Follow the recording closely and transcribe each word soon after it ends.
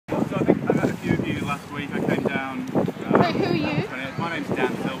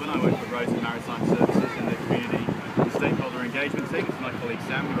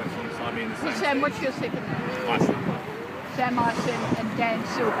And what's your second name? Myson. Sam Myson and Dan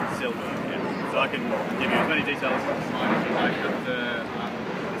Silver. Silver, yeah. So I can give you as many details as I like after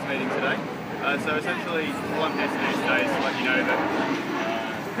this meeting today. So essentially, all I'm here to do today is to let you know that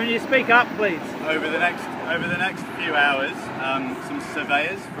can you speak up, please? Over the next few hours, some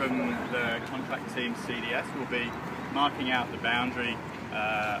surveyors from the contract team CDS will be marking out the boundary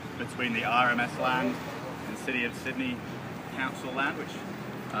between the RMS land and City of Sydney Council land, which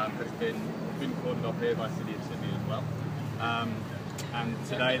has been cordoned off here by City of Sydney as well. And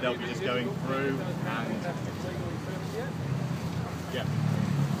today they'll be just going through and yeah.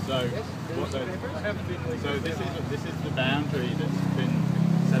 So this is the boundary that's been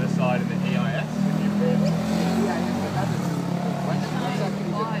set aside in the EIS.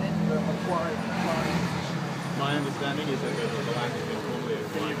 My understanding is that the land has been formally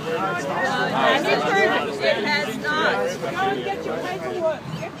acquired. It has not. Go and get your paperwork.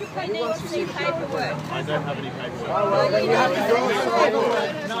 Get your paperwork. I don't have any paperwork. Well, then you have to do we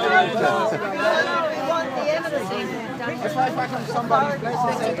want the evidence in. If I back on somebody's place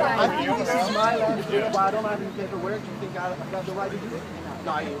and say, I think this is my land, but I don't have any paperwork, do you think I've got the right to do it?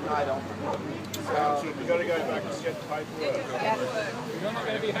 No, I don't. You've got to go back and get the paperwork. You're not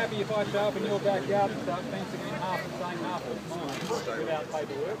going to be happy if I show up in your backyard and start fencing in half and saying half is mine without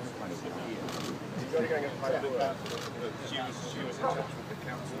paperwork. You've got to go get paperwork. She was in touch with the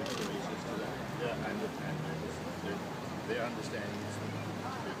council today, and their understanding is that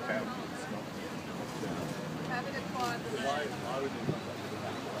the boundary is not yet.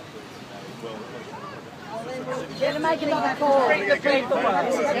 Better make another call. Bring the paperwork.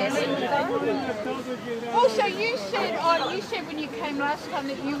 Also, you said when you came last time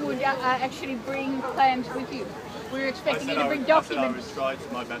that you would actually bring plans with you. We were expecting you to bring documents. I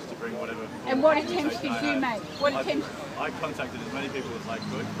tried my best to bring whatever. And what attempts did you make? I contacted as many people as I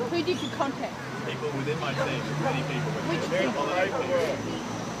could. Who did you contact? People within my team, many people. Which people?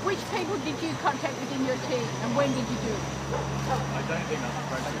 Which people did you contact within your team, and when did you do it? I don't think that's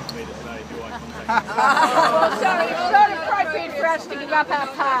appropriate for me to say who I contacted. Well, sorry, it's not appropriate for us to give up our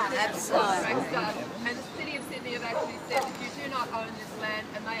part. Absolutely. And the City of Sydney have actually said that you do not own this land,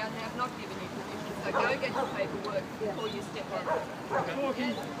 and they have not given you permission. So go get your paperwork before you step on it.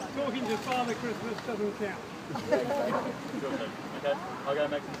 Talking to Father Christmas doesn't count. Okay, I'll go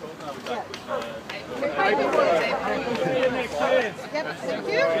make some calls and I'll be back with See you next year. Yep, thank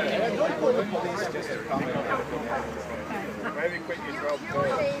you. Maybe quick as well. No,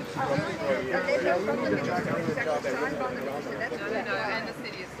 and the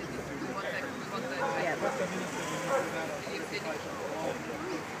City of Sydney. We want those.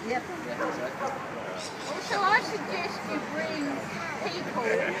 Yep. Also, I suggest you bring people.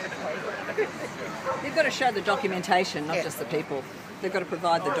 You've got to show the documentation, not just the people. They've got to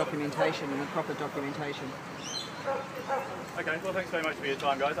provide the documentation and the proper documentation. Okay, well thanks very much for your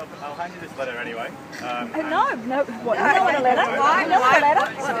time guys. I'll hand you this letter anyway. No, what? You don't want a letter? We don't want a letter?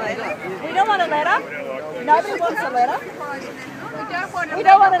 We don't want a letter? Nobody wants a letter? We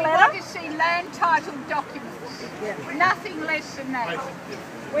don't want a letter. We want to see land title documents. Nothing less than that.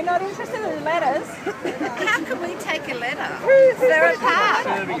 We're not interested in letters. How can we take a letter? They're apart.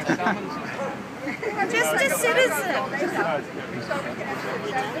 Just a citizen.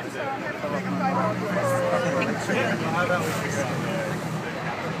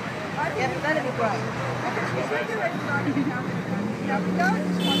 Yeah, that'd be great.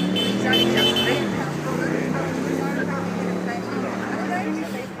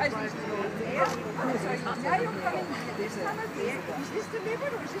 Now you're coming here, this time of year, is this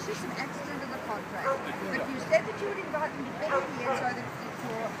delivered or is this just an accident of the contract? But you said that you would invite them to come here so that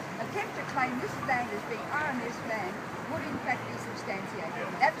your attempt to claim this land as being RMS land would in fact be substantiated.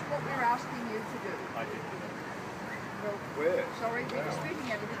 That's what we're asking you to do. Well, where? Sorry, we're disputing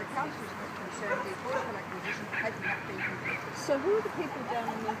over who the council is concerned, the forceful acquisition has not been completed. So who are the people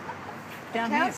down here?